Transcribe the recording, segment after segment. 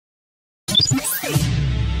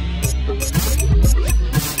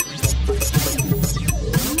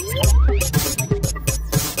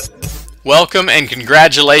Welcome and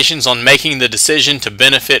congratulations on making the decision to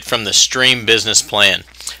benefit from the Stream Business Plan.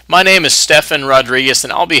 My name is Stefan Rodriguez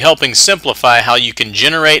and I'll be helping simplify how you can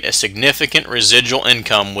generate a significant residual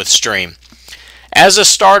income with Stream. As a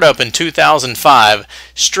startup in 2005,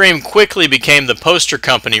 Stream quickly became the poster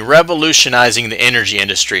company revolutionizing the energy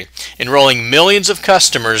industry, enrolling millions of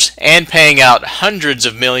customers and paying out hundreds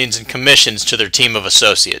of millions in commissions to their team of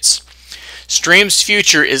associates. Stream's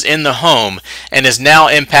future is in the home and is now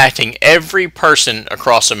impacting every person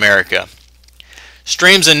across America.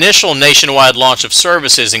 Stream's initial nationwide launch of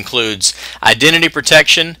services includes identity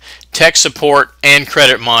protection, tech support, and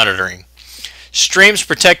credit monitoring. Stream's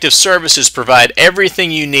protective services provide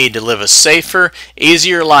everything you need to live a safer,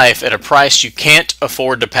 easier life at a price you can't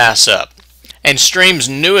afford to pass up. And Stream's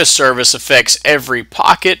newest service affects every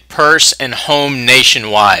pocket, purse, and home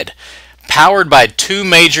nationwide. Powered by two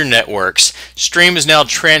major networks, Stream is now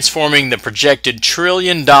transforming the projected $1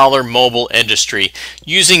 trillion mobile industry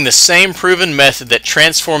using the same proven method that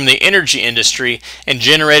transformed the energy industry and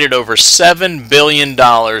generated over $7 billion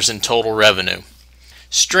in total revenue.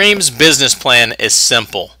 Stream's business plan is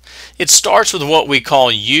simple. It starts with what we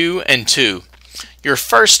call U&2. Your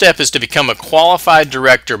first step is to become a qualified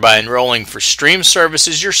director by enrolling for Stream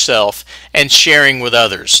services yourself and sharing with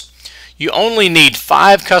others. You only need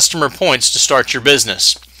 5 customer points to start your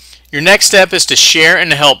business. Your next step is to share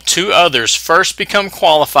and help 2 others first become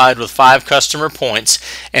qualified with 5 customer points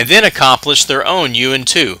and then accomplish their own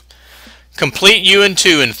U&2. Complete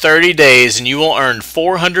U&2 in 30 days and you will earn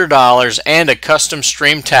 $400 and a custom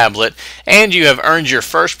Stream tablet, and you have earned your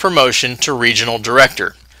first promotion to regional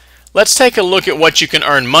director. Let's take a look at what you can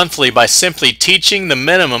earn monthly by simply teaching the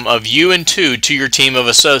minimum of U&2 to your team of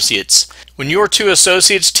associates. When your 2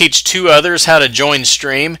 associates teach 2 others how to join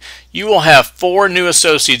Stream, you will have 4 new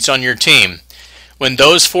associates on your team. When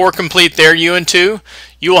those 4 complete their U&2,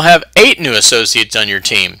 you will have 8 new associates on your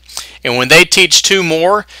team. And when they teach 2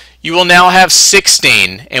 more, you will now have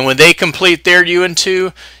 16. And when they complete their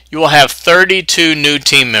U&2, you will have 32 new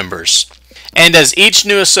team members. And as each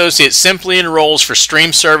new associate simply enrolls for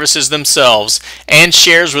Stream services themselves and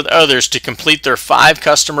shares with others to complete their 5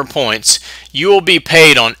 customer points, you will be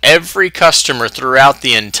paid on every customer throughout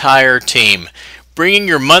the entire team, bringing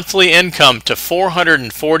your monthly income to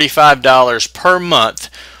 $445 per month,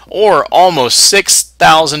 or almost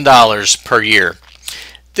 $6,000 per year.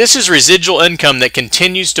 This is residual income that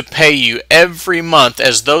continues to pay you every month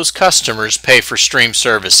as those customers pay for Stream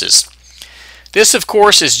services. This, of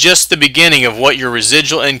course, is just the beginning of what your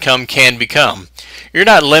residual income can become. You're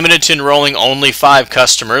not limited to enrolling only 5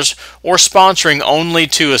 customers or sponsoring only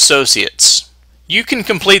 2 associates. You can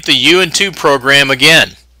complete the U&2 program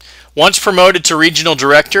again. Once promoted to regional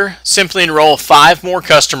director, simply enroll 5 more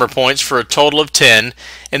customer points for a total of 10,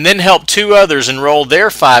 and then help 2 others enroll their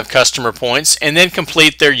 5 customer points and then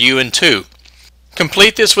complete their U&2.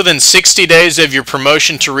 Complete this within 60 days of your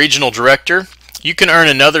promotion to regional director. You can earn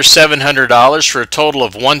another $700 for a total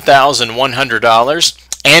of $1,100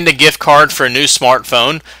 and a gift card for a new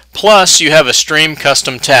smartphone, plus you have a Stream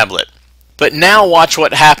custom tablet. But now watch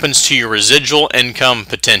what happens to your residual income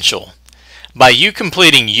potential. By you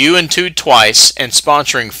completing U&2 twice and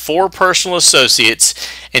sponsoring 4 personal associates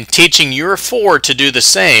and teaching your 4 to do the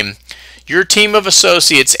same, your team of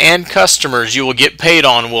associates and customers you will get paid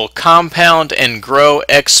on will compound and grow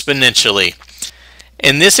exponentially.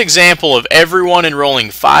 In this example of everyone enrolling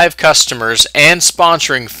 5 customers and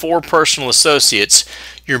sponsoring 4 personal associates,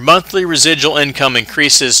 your monthly residual income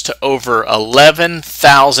increases to over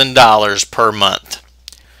 $11,000 per month.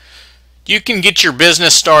 You can get your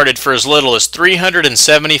business started for as little as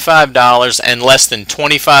 $375 and less than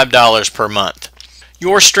 $25 per month.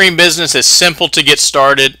 Your Stream business is simple to get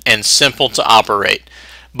started and simple to operate,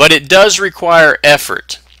 but it does require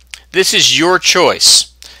effort. This is your choice.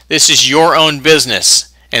 This is your own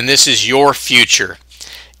business, and this is your future.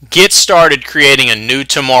 Get started creating a new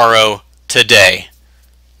tomorrow today.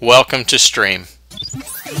 Welcome to Stream.